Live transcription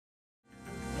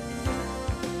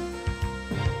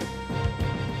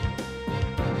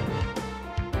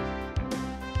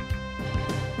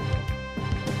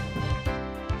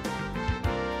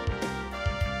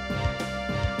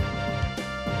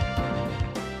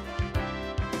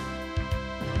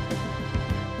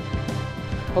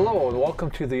Hello and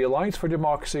welcome to the Alliance for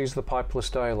Democracy's The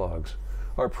Populist Dialogues.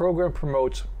 Our program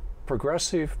promotes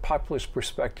progressive populist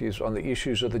perspectives on the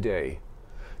issues of the day.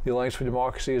 The Alliance for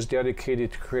Democracy is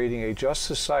dedicated to creating a just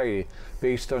society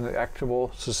based on an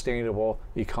equitable, sustainable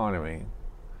economy.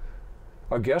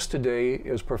 Our guest today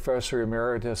is Professor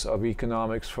Emeritus of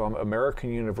Economics from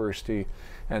American University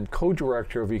and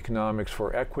co-director of Economics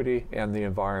for Equity and the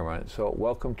Environment. So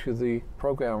welcome to the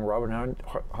program, Robin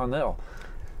Hahnel.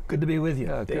 Good to be with you,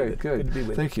 David. Good to be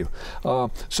with Thank you.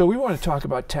 So we want to talk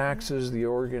about taxes, the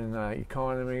Oregon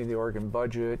economy, the Oregon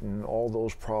budget, and all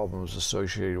those problems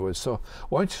associated with it. So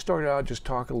why don't you start out, just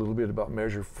talk a little bit about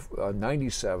Measure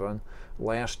 97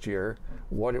 last year,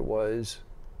 what it was,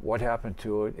 what happened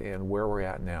to it, and where we're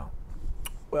at now.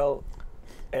 Well,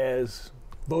 as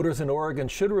voters in Oregon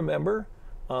should remember,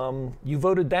 you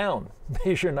voted down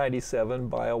Measure 97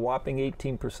 by a whopping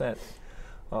 18%.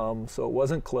 So it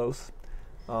wasn't close.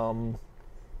 And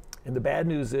the bad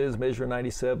news is Measure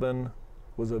 97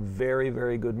 was a very,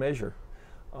 very good measure.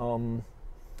 The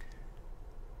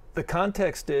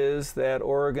context is that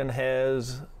Oregon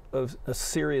has a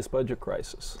serious budget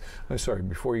crisis. I'm sorry,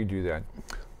 before you do that,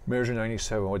 Measure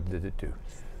 97, what did it do?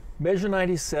 Measure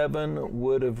 97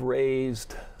 would have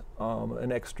raised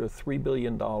an extra $3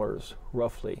 billion,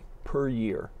 roughly, per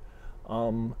year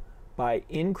by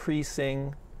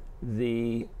increasing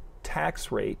the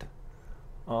tax rate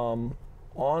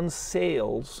on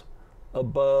sales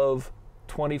above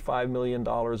 $25 million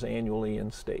annually in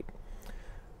state.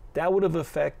 That would have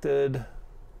affected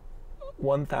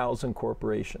 1,000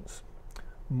 corporations,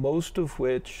 most of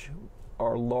which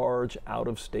are large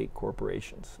out-of-state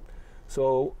corporations.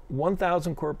 So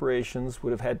 1,000 corporations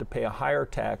would have had to pay a higher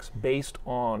tax based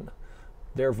on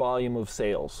their volume of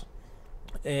sales.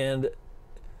 And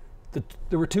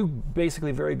there were two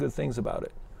basically very good things about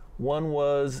it. One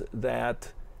was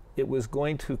that it was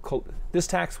going to, this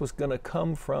tax was going to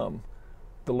come from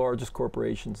the largest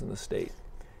corporations in the state.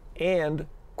 And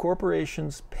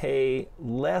corporations pay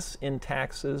less in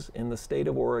taxes in the state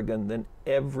of Oregon than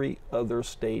every other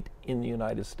state in the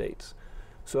United States.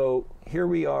 So here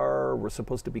we are, we're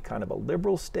supposed to be kind of a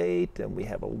liberal state, and we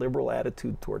have a liberal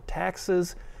attitude toward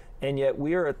taxes, and yet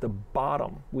we are at the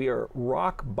bottom. We are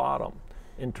rock bottom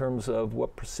in terms of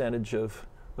what percentage of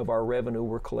our revenue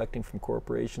we're collecting from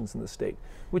corporations in the state,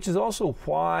 which is also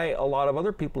why a lot of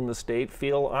other people in the state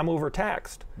feel I'm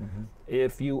overtaxed. Mm-hmm.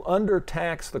 If you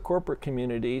undertax the corporate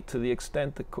community to the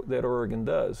extent that Oregon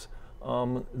does,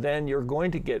 then you're going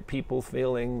to get people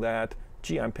feeling that,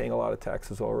 gee, I'm paying a lot of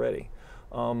taxes already.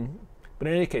 But in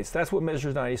any case, that's what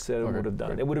Measure 97 would have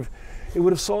done. It would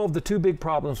have solved the two big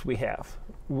problems we have,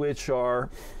 which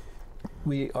are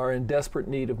we are in desperate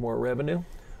need of more revenue.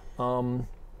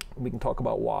 We can talk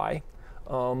about why.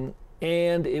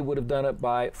 And it would have done it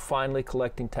by finally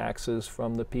collecting taxes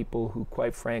from the people who,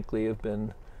 quite frankly, have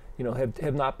been,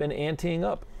 have not been anteing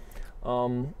up.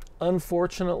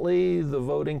 Unfortunately, the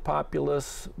voting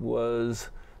populace was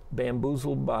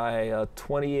bamboozled by a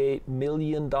 $28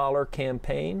 million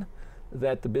campaign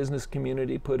that the business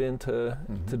community put into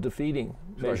to defeating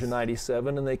Measure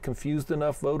 97, and they confused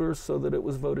enough voters so that it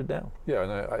was voted down. Yeah,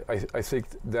 and I think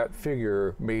that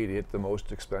figure made it the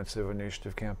most expensive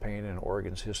initiative campaign in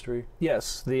Oregon's history.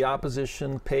 Yes, the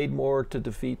opposition paid more to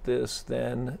defeat this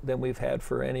than we've had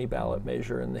for any ballot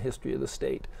measure in the history of the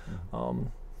state. Mm-hmm.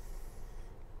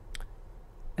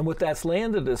 And what that's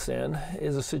landed us in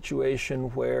is a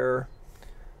situation where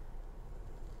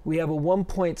we have a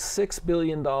 $1.6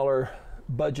 billion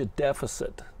budget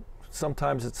deficit.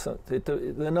 Sometimes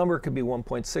the number could be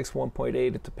 1.6, 1.8.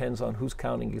 It depends on who's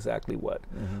counting exactly what.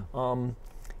 Mm-hmm.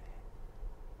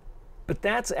 But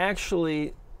that's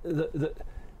actually,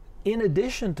 in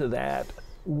addition to that,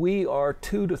 we are $2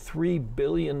 to $3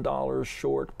 billion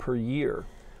short per year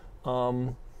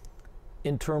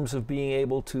in terms of being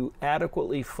able to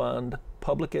adequately fund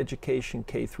public education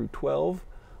K through 12,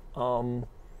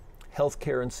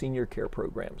 healthcare and senior care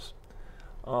programs.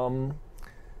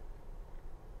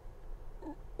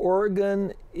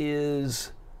 Oregon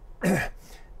is, I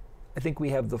think we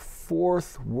have the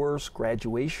 4th worst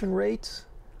graduation rates.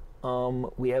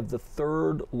 We have the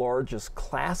 3rd largest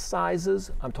class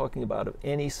sizes. I'm talking about of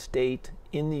any state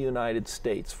in the United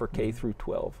States for K through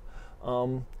 12.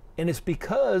 And it's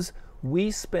because we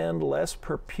spend less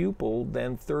per pupil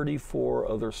than 34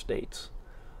 other states.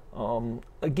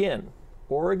 Again,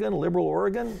 Oregon, liberal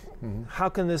Oregon, how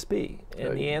can this be?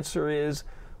 And the answer is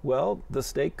Well, the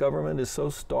state government is so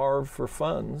starved for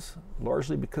funds,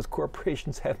 largely because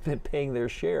corporations have been paying their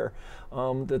share,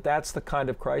 that's the kind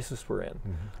of crisis we're in.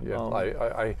 Mm-hmm.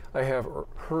 Yeah, I have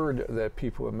heard that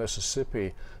people in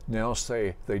Mississippi now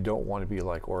say they don't want to be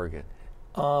like Oregon.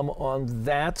 On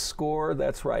that score,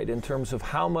 that's right. In terms of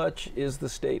how much is the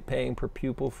state paying per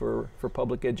pupil for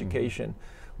public education,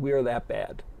 we are that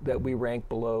bad that we rank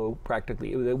below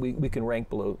practically, that we can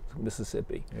rank below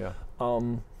Mississippi. Yeah.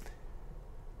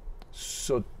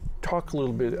 So talk a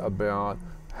little bit about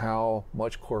how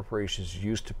much corporations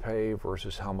used to pay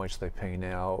versus how much they pay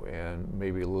now, and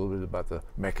maybe a little bit about the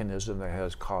mechanism that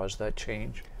has caused that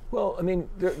change. Well, I mean,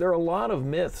 there are a lot of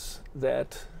myths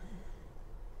that,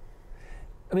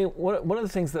 I mean, one of the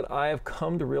things that I have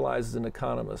come to realize as an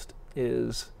economist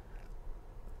is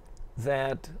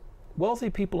that wealthy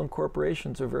people and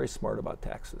corporations are very smart about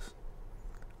taxes.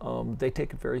 They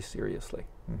take it very seriously.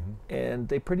 And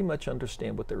they pretty much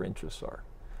understand what their interests are.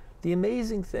 The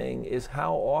amazing thing is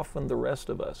how often the rest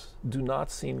of us do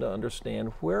not seem to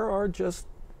understand where our just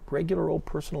regular old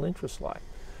personal interests lie.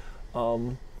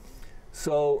 And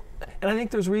I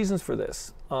think there's reasons for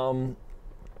this.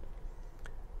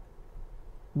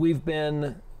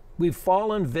 We've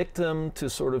fallen victim to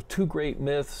sort of two great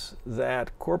myths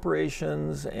that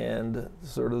corporations and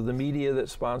sort of the media that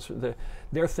sponsor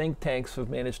their think tanks have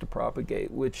managed to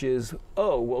propagate, which is,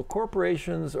 oh, well,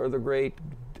 corporations are the great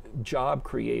job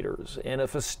creators, and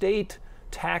if a state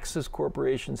taxes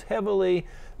corporations heavily,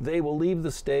 they will leave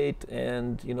the state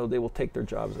and they will take their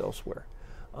jobs elsewhere.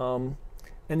 And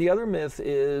the other myth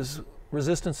is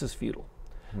resistance is futile.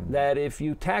 That if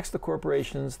you tax the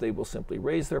corporations, they will simply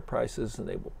raise their prices and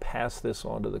they will pass this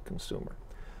on to the consumer.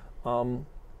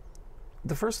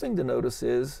 The first thing to notice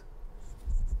is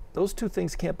those two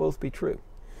things can't both be true.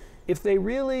 If they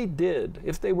really did,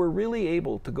 if they were really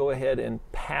able to go ahead and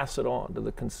pass it on to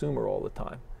the consumer all the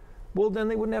time, well, then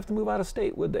they wouldn't have to move out of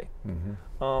state, would they?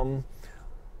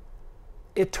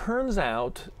 It turns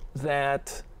out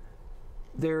that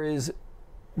there is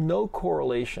no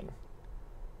correlation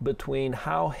between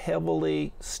how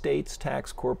heavily states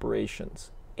tax corporations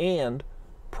and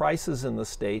prices in the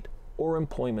state or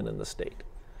employment in the state.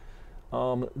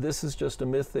 This is just a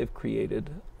myth they've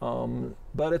created,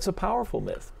 but it's a powerful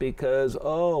myth because,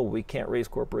 we can't raise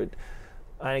corporate.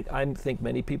 I think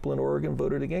many people in Oregon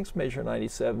voted against Measure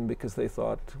 97 because they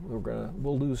thought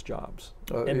we'll lose jobs.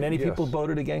 And many people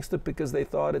voted against it because they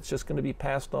thought it's just going to be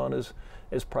passed on as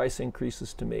price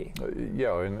increases to me. And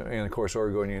of course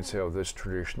Oregonians have this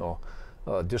traditional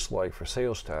dislike for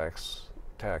sales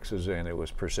taxes, and it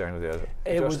was presented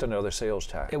as another sales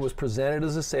tax. It was presented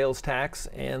as a sales tax,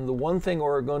 and the one thing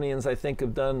Oregonians I think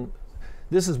have done,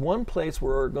 this is one place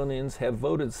where Oregonians have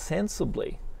voted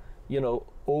sensibly,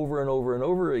 over and over and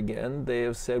over again. They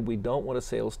have said, we don't want a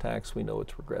sales tax, we know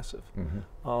it's regressive.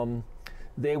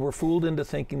 They were fooled into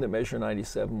thinking that Measure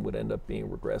 97 would end up being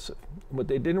regressive. What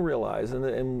they didn't realize,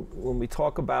 and when we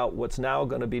talk about what's now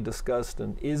going to be discussed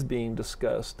and is being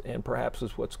discussed, and perhaps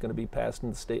is what's going to be passed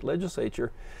in the state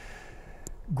legislature,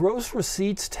 gross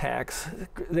receipts tax,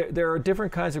 there are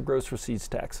different kinds of gross receipts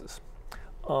taxes.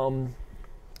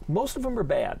 Most of them are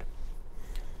bad.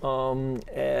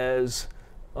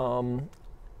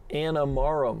 Anna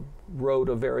Marum wrote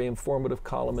a very informative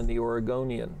column in the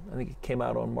Oregonian. I think it came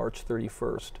out on March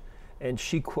 31st. And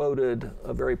she quoted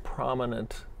a very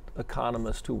prominent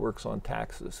economist who works on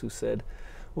taxes who said,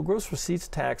 well, gross receipts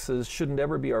taxes shouldn't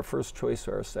ever be our first choice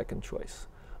or our second choice.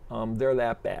 They're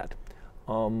that bad.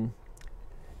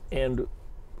 And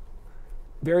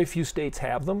very few states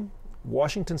have them.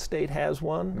 Washington State has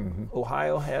one,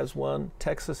 Ohio has one,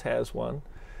 Texas has one.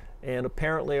 And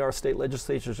apparently our state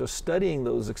legislatures are studying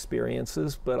those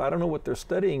experiences, but I don't know what they're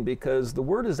studying because the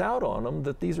word is out on them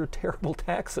that these are terrible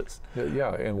taxes.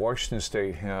 Yeah, and Washington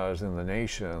State has in the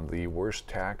nation the worst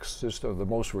tax system, the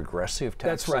most regressive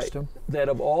tax system. That's right. That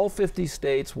of all 50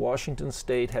 states, Washington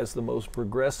State has the most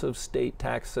regressive state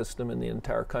tax system in the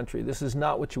entire country. This is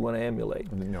not what you want to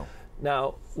emulate. No.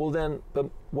 Now, but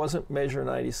wasn't Measure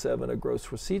 97 a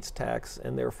gross receipts tax,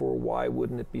 and therefore why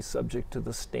wouldn't it be subject to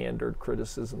the standard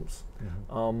criticisms?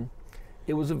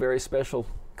 It was a very special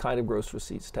kind of gross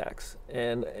receipts tax.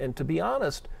 And to be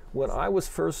honest, when I was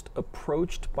first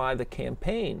approached by the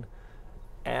campaign,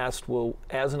 asked, well,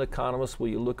 as an economist, will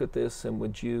you look at this and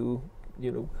would you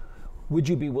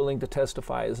be willing to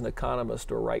testify as an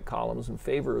economist or write columns in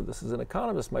favor of this as an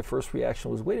economist? My first reaction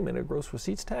was, wait a minute, a gross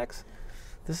receipts tax?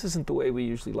 This isn't the way we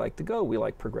usually like to go. We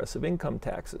like progressive income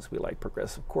taxes. We like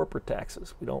progressive corporate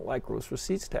taxes. We don't like gross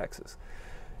receipts taxes.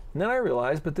 And then I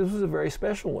realized, but this was a very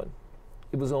special one.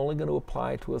 it was only going to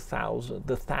apply to the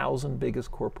 1,000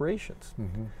 biggest corporations.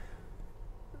 Mm-hmm.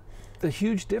 The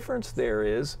huge difference there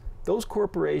is those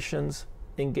corporations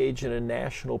engage in a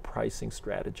national pricing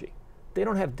strategy. They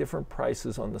don't have different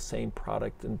prices on the same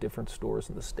product in different stores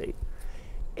in the state.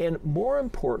 And more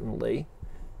importantly,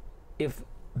 if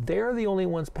they're the only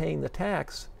ones paying the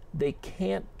tax, they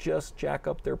can't just jack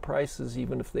up their prices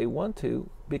even if they want to,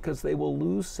 because they will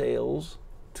lose sales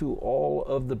to all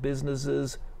of the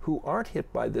businesses who aren't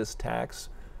hit by this tax,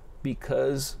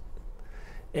 because,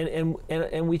 and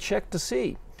we check to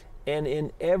see, and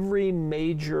in every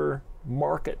major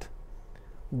market,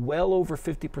 well over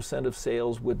 50% of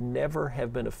sales would never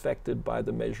have been affected by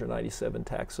the Measure 97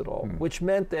 tax at all, which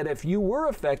meant that if you were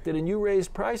affected and you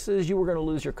raised prices, you were going to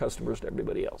lose your customers to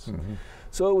everybody else. Mm-hmm.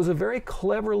 So it was a very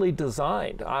cleverly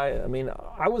designed. I mean,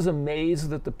 I was amazed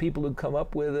that the people who'd come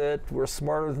up with it were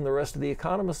smarter than the rest of the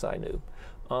economists I knew.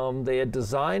 They had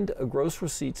designed a gross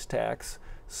receipts tax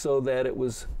so that it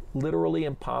was literally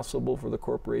impossible for the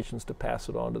corporations to pass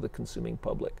it on to the consuming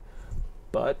public.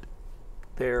 But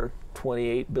their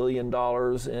 $28 billion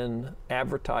in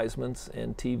advertisements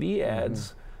and TV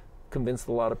ads convinced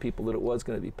a lot of people that it was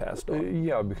going to be passed on.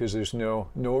 Yeah, because there's no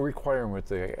requirement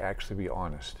they actually be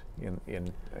honest in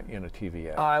a TV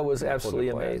ad. I was absolutely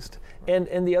amazed. Right.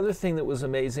 And the other thing that was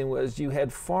amazing was you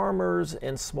had farmers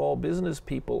and small business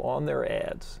people on their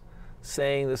ads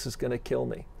saying this is going to kill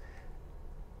me.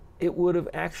 It would have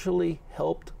actually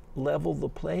helped level the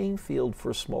playing field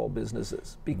for small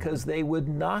businesses, because they would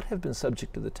not have been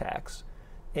subject to the tax,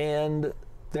 and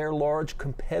their large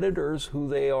competitors, who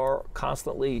they are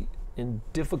constantly in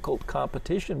difficult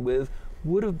competition with,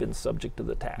 would have been subject to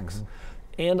the tax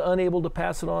and unable to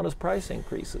pass it on as price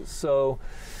increases. So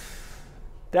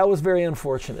that was very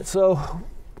unfortunate. So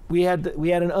we had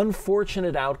an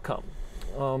unfortunate outcome.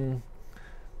 On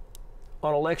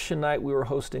election night, we were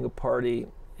hosting a party,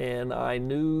 and I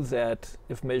knew that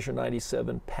if Measure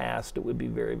 97 passed, it would be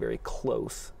very, very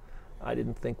close. I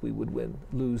didn't think we would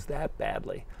lose that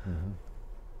badly. On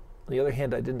the other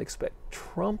hand, I didn't expect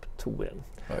Trump to win.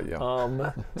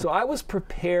 So I was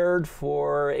prepared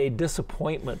for a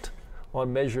disappointment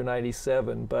on Measure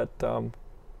 97, but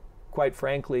quite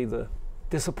frankly, the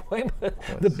disappointment,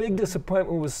 the big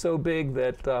disappointment was so big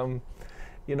that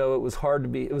you know, it was hard to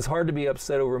be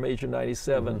upset over Measure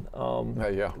 97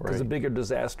 because a bigger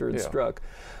disaster had struck.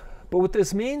 But what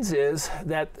this means is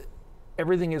that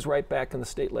everything is right back in the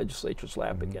state legislature's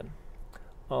lap again.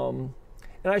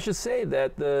 And I should say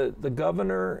that the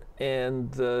governor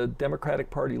and the Democratic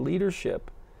Party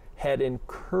leadership had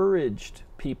encouraged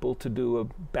people to do a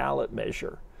ballot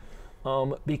measure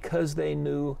because they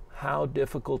knew how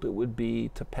difficult it would be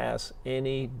to pass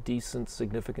any decent,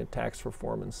 significant tax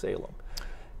reform in Salem.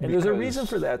 And there's a reason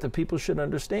for that people should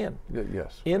understand.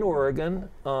 Yes. In Oregon,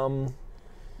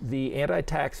 the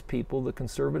anti-tax people, the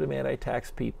conservative anti-tax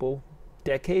people,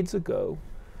 decades ago,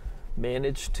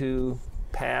 managed to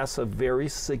pass a very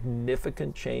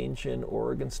significant change in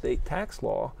Oregon state tax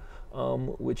law,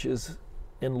 which is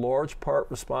in large part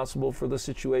responsible for the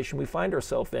situation we find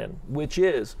ourselves in, which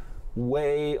is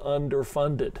way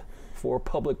underfunded for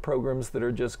public programs that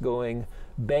are just going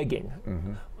begging.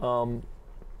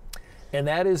 And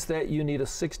that is that you need a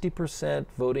 60%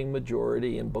 voting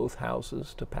majority in both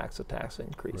houses to pass a tax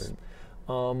increase.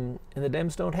 And the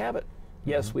Dems don't have it.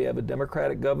 Yes, we have a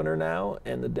Democratic governor now,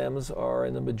 and the Dems are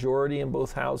in the majority in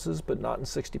both houses, but not in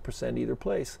 60% either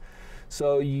place.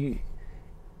 So and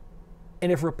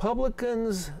if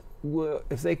Republicans,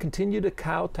 if they continue to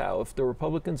kowtow, if the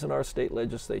Republicans in our state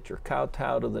legislature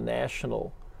kowtow to the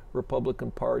national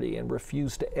Republican Party and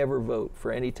refuse to ever vote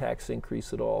for any tax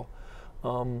increase at all,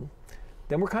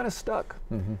 then we're kind of stuck.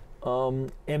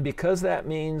 And because that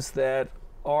means that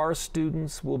our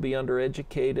students will be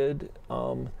undereducated,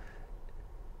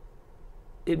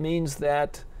 it means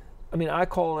that, I mean, I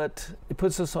call it, it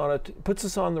puts us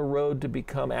on the road to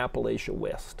become Appalachia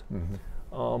West.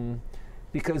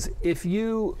 Because if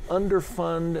you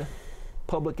underfund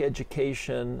public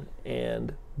education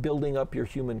and building up your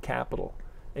human capital,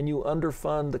 and you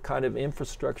underfund the kind of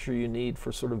infrastructure you need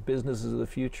for sort of businesses of the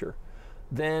future,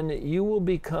 then you will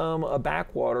become a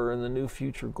backwater in the new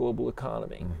future global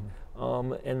economy.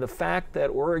 And the fact that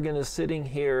Oregon is sitting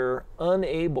here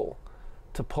unable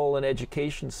to pull an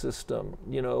education system,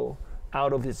 you know,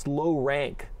 out of its low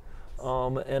rank,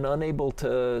 and unable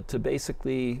to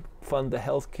basically fund the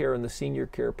health care and the senior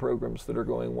care programs that are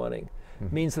going winning,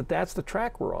 means that that's the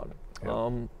track we're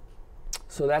on.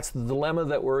 So that's the dilemma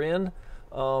that we're in.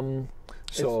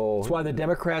 So it's why the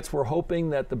Democrats were hoping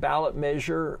that the ballot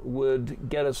measure would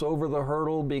get us over the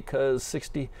hurdle, because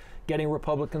getting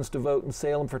Republicans to vote in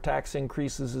Salem for tax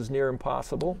increases is near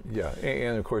impossible. Yeah,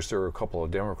 and of course there are a couple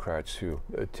of Democrats who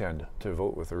tend to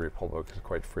vote with the Republicans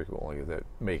quite frequently that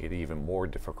make it even more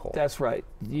difficult. That's right.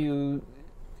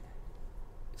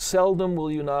 Seldom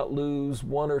will you not lose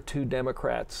one or two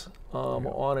Democrats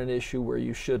on an issue where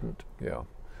you shouldn't. Yeah,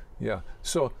 yeah.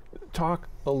 So talk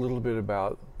a little bit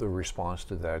about the response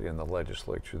to that in the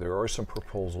legislature. There are some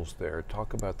proposals there.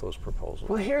 Talk about those proposals.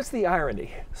 Well, here's the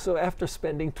irony. So after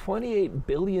spending $28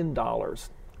 billion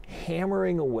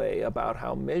hammering away about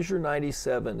how Measure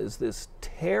 97 is this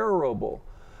terrible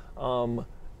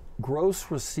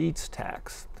gross receipts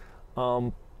tax,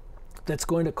 that's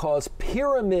going to cause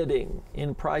pyramiding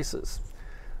in prices.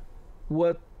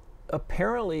 What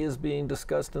apparently is being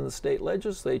discussed in the state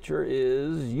legislature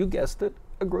is, you guessed it,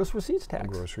 a gross receipts tax. A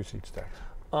gross receipts tax.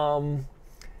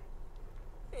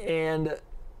 And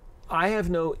I have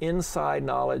no inside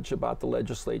knowledge about the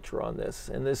legislature on this.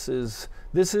 And this is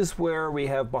where we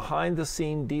have behind the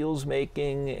scene deals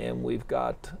making, and we've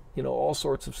got all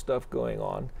sorts of stuff going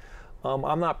on.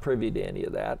 I'm not privy to any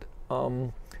of that.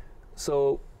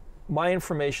 So my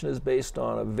information is based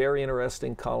on a very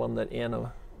interesting column that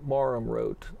Anna Marham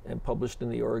wrote and published in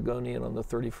the Oregonian on the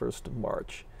 31st of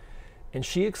March. And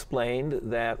she explained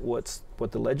that what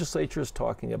the legislature is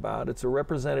talking about, it's a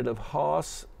Representative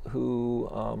Haas, who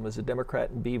is a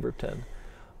Democrat in Beaverton,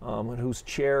 and who's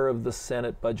chair of the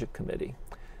Senate Budget Committee,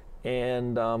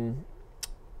 and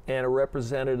a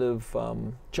Representative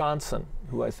Johnson,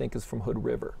 who I think is from Hood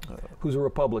River, who's a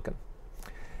Republican.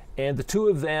 And the two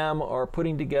of them are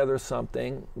putting together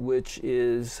something which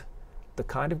is the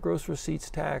kind of gross receipts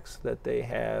tax that they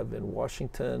have in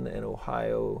Washington and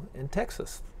Ohio and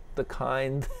Texas, the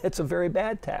kind that's a very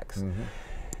bad tax. Mm-hmm.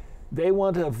 They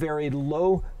want a very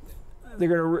low,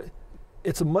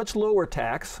 it's a much lower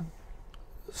tax,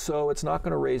 so it's not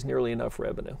going to raise nearly enough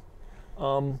revenue.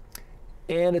 And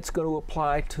it's going to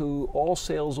apply to all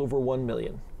sales over 1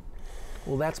 million.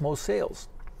 Well, that's most sales.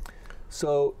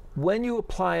 So when you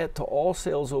apply it to all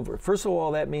sales over, first of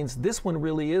all, that means this one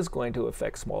really is going to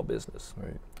affect small business.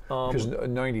 Right. Because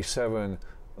 97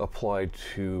 applied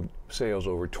to sales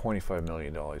over $25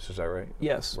 million, is that right?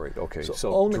 Yes. Right, okay,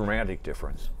 so dramatic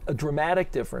difference. A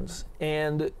dramatic difference.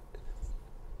 And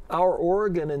our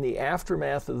Oregon, in the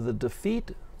aftermath of the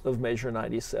defeat of Measure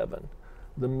 97,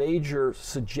 the major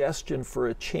suggestion for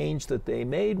a change that they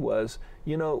made was,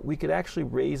 we could actually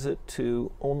raise it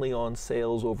to only on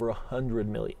sales over 100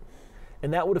 million.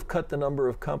 And that would have cut the number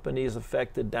of companies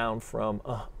affected down from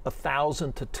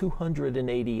 1,000 to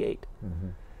 288. Mm-hmm.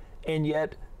 And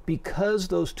yet, because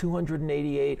those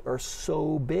 288 are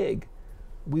so big,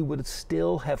 we would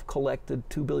still have collected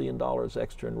 $2 billion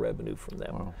extra in revenue from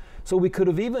them. Wow. So we could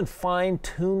have even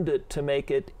fine-tuned it to make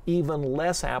it even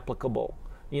less applicable,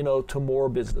 to more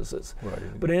businesses.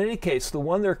 Right. But in any case, the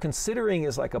one they're considering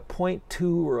is like a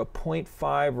 0.2 or a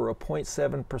 0.5 or a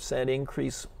 0.7%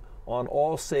 increase on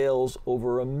all sales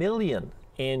over 1 million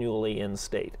annually in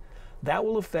state. That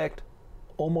will affect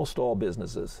almost all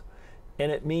businesses.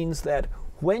 And it means that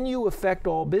when you affect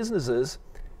all businesses,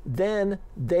 then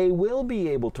they will be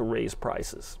able to raise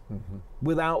prices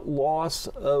without loss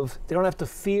of, they don't have to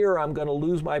fear I'm going to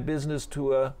lose my business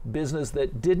to a business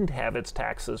that didn't have its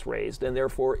taxes raised and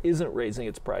therefore isn't raising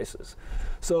its prices.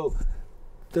 So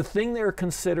the thing they're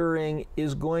considering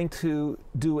is going to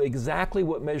do exactly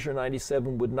what Measure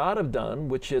 97 would not have done,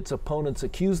 which its opponents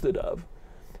accused it of.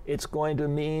 It's going to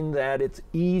mean that it's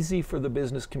easy for the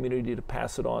business community to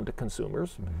pass it on to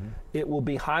consumers. Mm-hmm. It will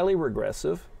be highly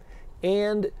regressive.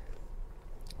 And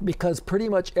because pretty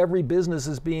much every business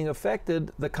is being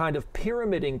affected, the kind of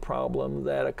pyramiding problem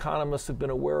that economists have been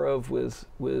aware of with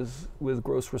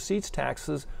gross receipts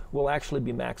taxes will actually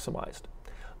be maximized.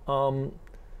 So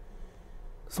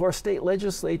our state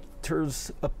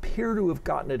legislators appear to have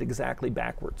gotten it exactly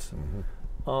backwards.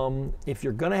 Mm-hmm. If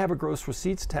you're going to have a gross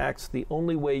receipts tax, the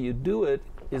only way you do it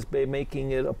is by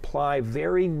making it apply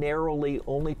very narrowly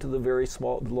only to the very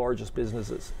largest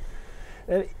businesses.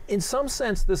 And in some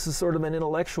sense, this is sort of an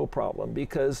intellectual problem,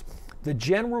 because the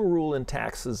general rule in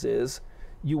taxes is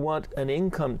you want an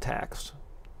income tax,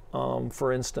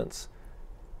 for instance,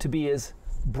 to be as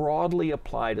broadly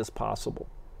applied as possible.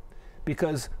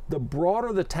 Because the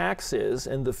broader the tax is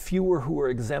and the fewer who are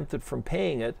exempted from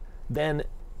paying it, then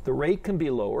the rate can be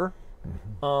lower,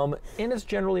 and it's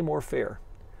generally more fair.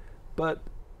 But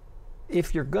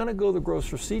if you're going to go the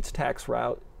gross receipts tax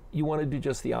route, you want to do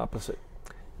just the opposite.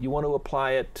 You want to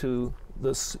apply it to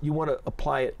this. You want to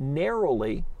apply it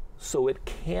narrowly, so it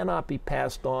cannot be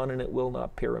passed on and it will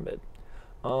not pyramid.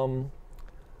 I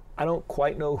don't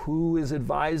quite know who is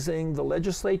advising the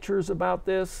legislatures about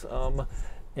this.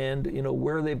 And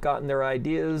where they've gotten their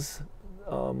ideas,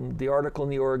 the article in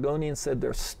the Oregonian said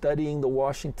they're studying the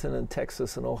Washington and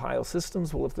Texas and Ohio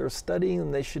systems. Well, if they're studying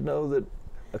them, they should know that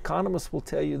economists will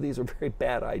tell you these are very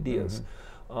bad ideas.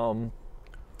 And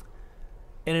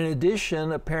in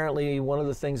addition, apparently one of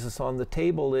the things that's on the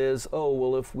table is, oh,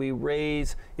 well, if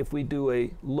we do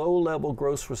a low-level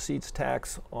gross receipts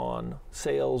tax on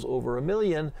sales over $1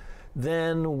 million,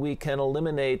 then we can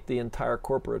eliminate the entire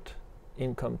corporate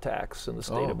income tax in the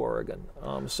state of Oregon.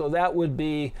 So that would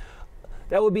be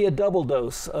a double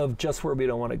dose of just where we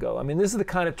don't want to go. I mean, this is the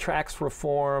kind of tax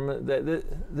reform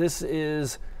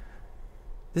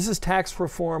this is tax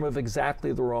reform of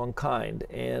exactly the wrong kind,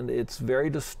 and it's very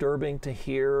disturbing to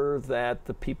hear that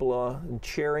the people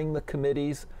chairing the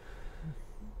committees,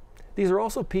 these are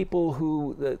also people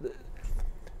who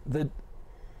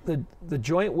the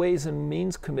Joint Ways and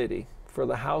Means Committee for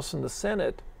the House and the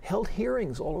Senate held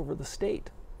hearings all over the state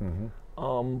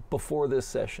before this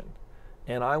session.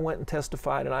 And I went and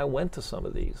testified, and I went to some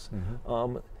of these.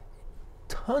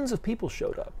 Tons of people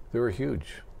showed up. They were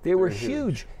huge. They were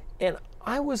huge. And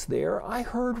I was there. I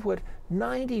heard what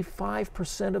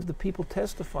 95% of the people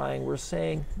testifying were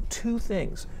saying: two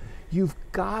things. You've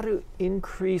got to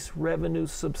increase revenue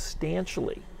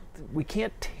substantially. We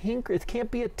can't tinker. It can't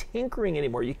be a tinkering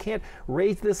anymore. You can't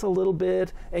raise this a little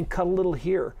bit and cut a little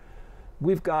here.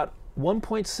 We've got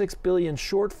 1.6 billion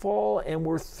shortfall, and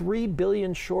we're 3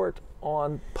 billion short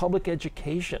on public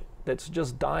education. That's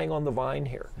just dying on the vine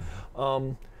here.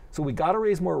 So we got to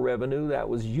raise more revenue. That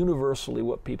was universally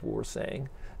what people were saying.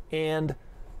 And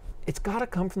it's got to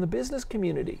come from the business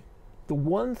community. The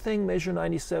one thing Measure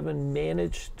 97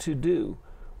 managed to do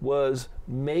was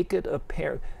make it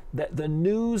apparent that the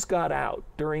news got out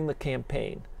during the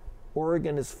campaign.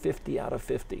 Oregon is 50 out of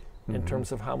 50 in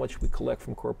terms of how much we collect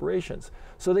from corporations.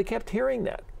 So they kept hearing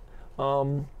that.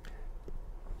 So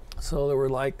there were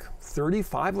like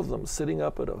 35 of them sitting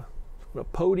up at a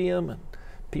podium, and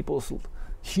people's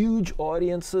huge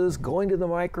audiences going to the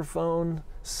microphone,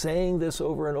 saying this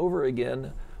over and over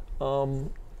again.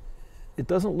 It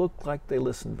doesn't look like they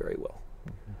listened very well.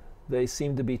 They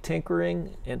seem to be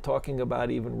tinkering and talking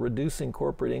about even reducing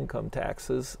corporate income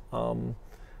taxes when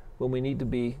we need to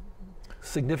be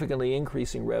significantly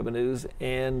increasing revenues,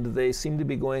 and they seem to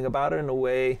be going about it in a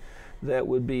way that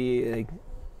would be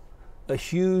a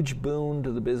huge boon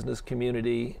to the business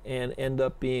community and end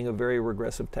up being a very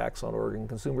regressive tax on Oregon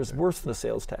consumers, worse than a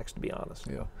sales tax, to be honest.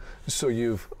 Yeah. So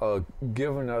you've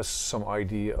given us some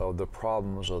idea of the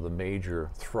problems of the major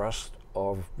thrust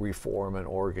of reform in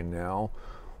Oregon now.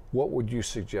 What would you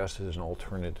suggest as an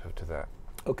alternative to that?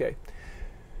 Okay.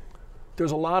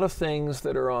 There's a lot of things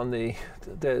that are on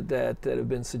that have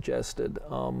been suggested.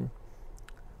 I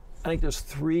think there's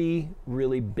three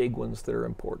really big ones that are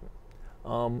important.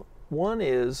 One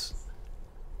is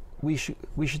we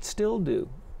should still do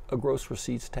a gross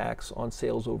receipts tax on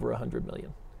sales over 100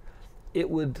 million. It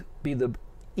would be the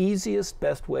easiest,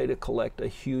 best way to collect a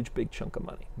huge, big chunk of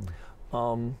money.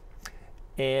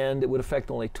 And it would affect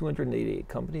only 288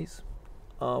 companies.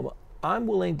 I'm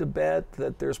willing to bet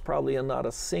that there's probably not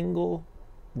a single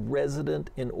resident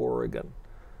in Oregon,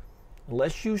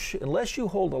 unless you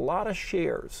hold a lot of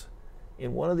shares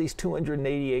in one of these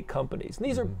 288 companies, and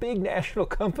these are big national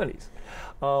companies,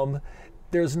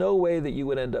 there's no way that you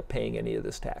would end up paying any of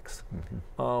this tax.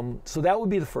 So that would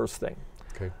be the first thing.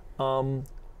 Okay.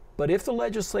 But if the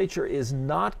legislature is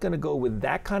not going to go with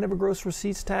that kind of a gross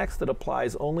receipts tax that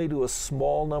applies only to a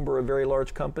small number of very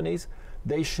large companies,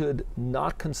 they should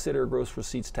not consider gross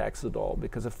receipts tax at all,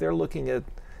 because if they're looking at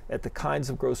the kinds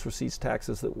of gross receipts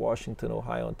taxes that Washington,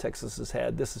 Ohio, and Texas has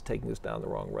had, this is taking us down the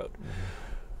wrong road.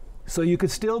 So you could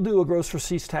still do a gross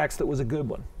receipts tax that was a good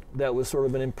one. That was sort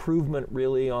of an improvement,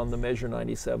 really, on the Measure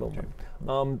 97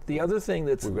 one. The other thing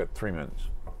that's... We've got 3 minutes.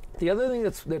 The other thing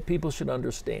that people should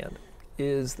understand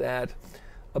is that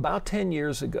about 10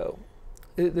 years ago,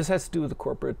 this has to do with the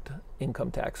corporate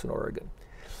income tax in Oregon.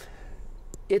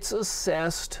 It's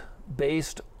assessed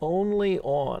based only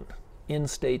on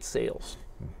in-state sales.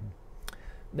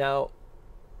 Now,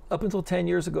 up until 10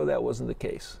 years ago, that wasn't the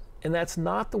case. And that's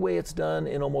not the way it's done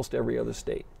in almost every other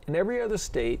state. In every other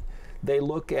state, they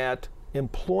look at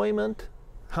employment,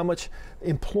 how much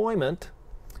employment,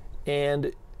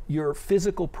 and your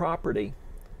physical property,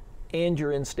 and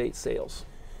your in-state sales.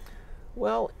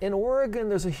 Well, in Oregon,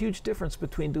 there's a huge difference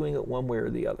between doing it one way or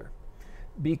the other,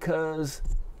 because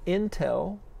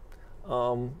Intel,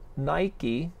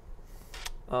 Nike,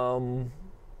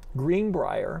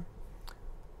 Greenbrier,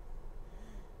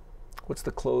 what's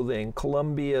the clothing,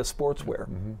 Columbia Sportswear.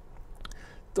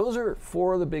 Those are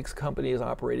 4 of the big companies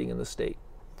operating in the state.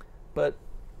 But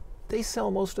they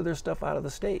sell most of their stuff out of the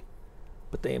state,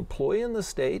 but they employ in the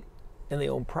state and they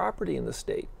own property in the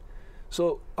state.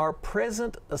 So our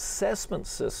present assessment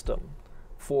system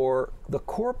for the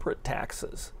corporate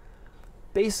taxes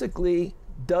basically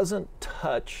doesn't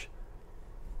touch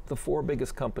the 4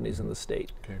 biggest companies in the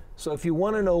state. Okay. So if you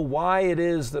want to know why it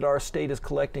is that our state is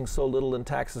collecting so little in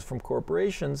taxes from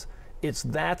corporations, it's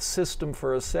that system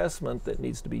for assessment that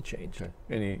needs to be changed.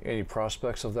 Okay. Any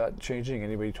prospects of that changing?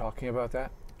 Anybody talking about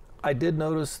that? I did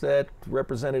notice that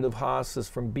Representative Haas is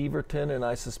from Beaverton, and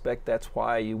I suspect that's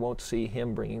why you won't see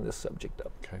him bringing this subject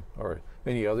up. Okay, all right.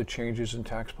 Any other changes in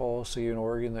tax policy in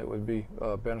Oregon that would be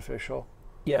beneficial?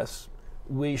 Yes,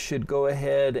 we should go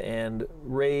ahead and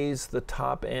raise the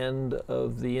top end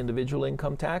of the individual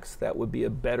income tax. That would be a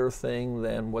better thing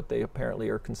than what they apparently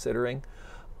are considering.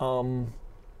 And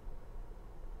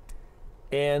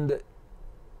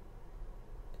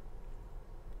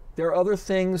there are other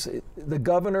things the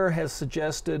governor has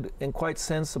suggested, and quite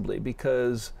sensibly,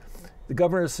 because the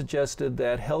governor has suggested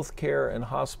that healthcare and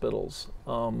hospitals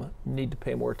need to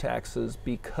pay more taxes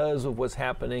because of what's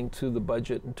happening to the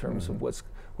budget in terms of what's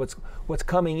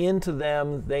coming into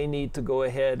them. They need to go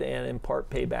ahead and in part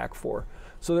pay back for.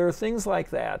 So there are things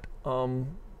like that.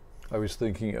 I was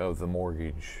thinking of the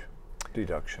mortgage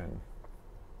deduction.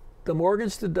 The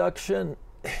mortgage deduction,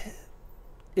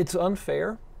 it's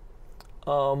unfair.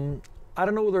 I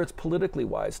don't know whether it's politically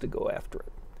wise to go after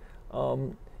it.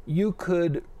 You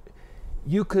could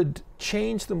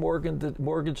change the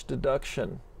mortgage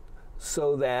deduction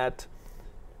so that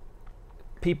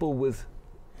people with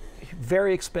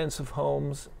very expensive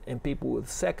homes and people with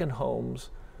second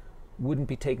homes wouldn't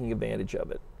be taking advantage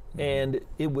of it. And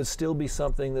it would still be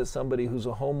something that somebody who's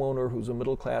a homeowner, who's a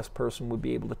middle-class person, would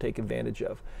be able to take advantage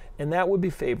of. And that would be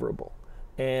favorable.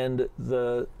 And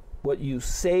what you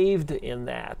saved in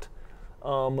that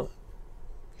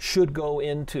should go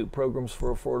into programs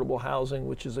for affordable housing,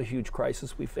 which is a huge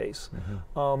crisis we face.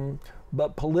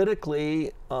 But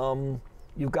politically,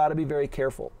 you've got to be very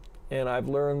careful. And I've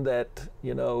learned that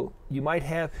you might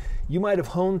have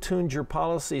hone-tuned your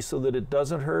policy so that it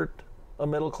doesn't hurt a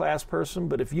middle-class person,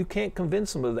 but if you can't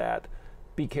convince them of that,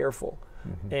 be careful.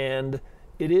 And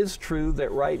it is true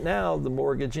that right now the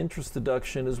mortgage interest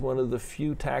deduction is one of the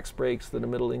few tax breaks that a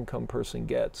middle-income person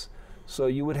gets. So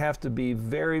you would have to be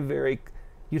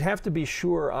you'd have to be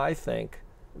sure, I think,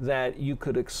 that you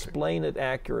could explain it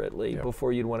accurately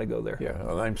before you'd want to go there. Yeah,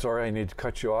 well, I'm sorry, I need to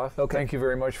cut you off. Okay. Thank you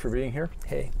very much for being here.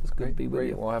 Hey, it's good to be with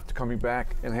you. We'll have to come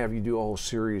back and have you do a whole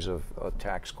series of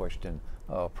tax question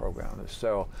programs.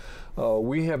 So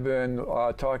we have been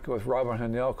talking with Robin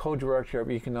Hahnel, co-director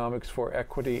of economics for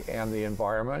equity and the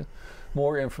environment.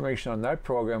 More information on that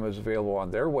program is available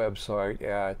on their website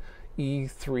at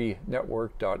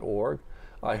e3network.org.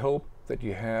 I hope that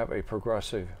you have a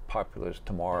progressive populist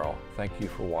tomorrow. Thank you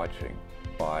for watching.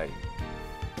 Bye.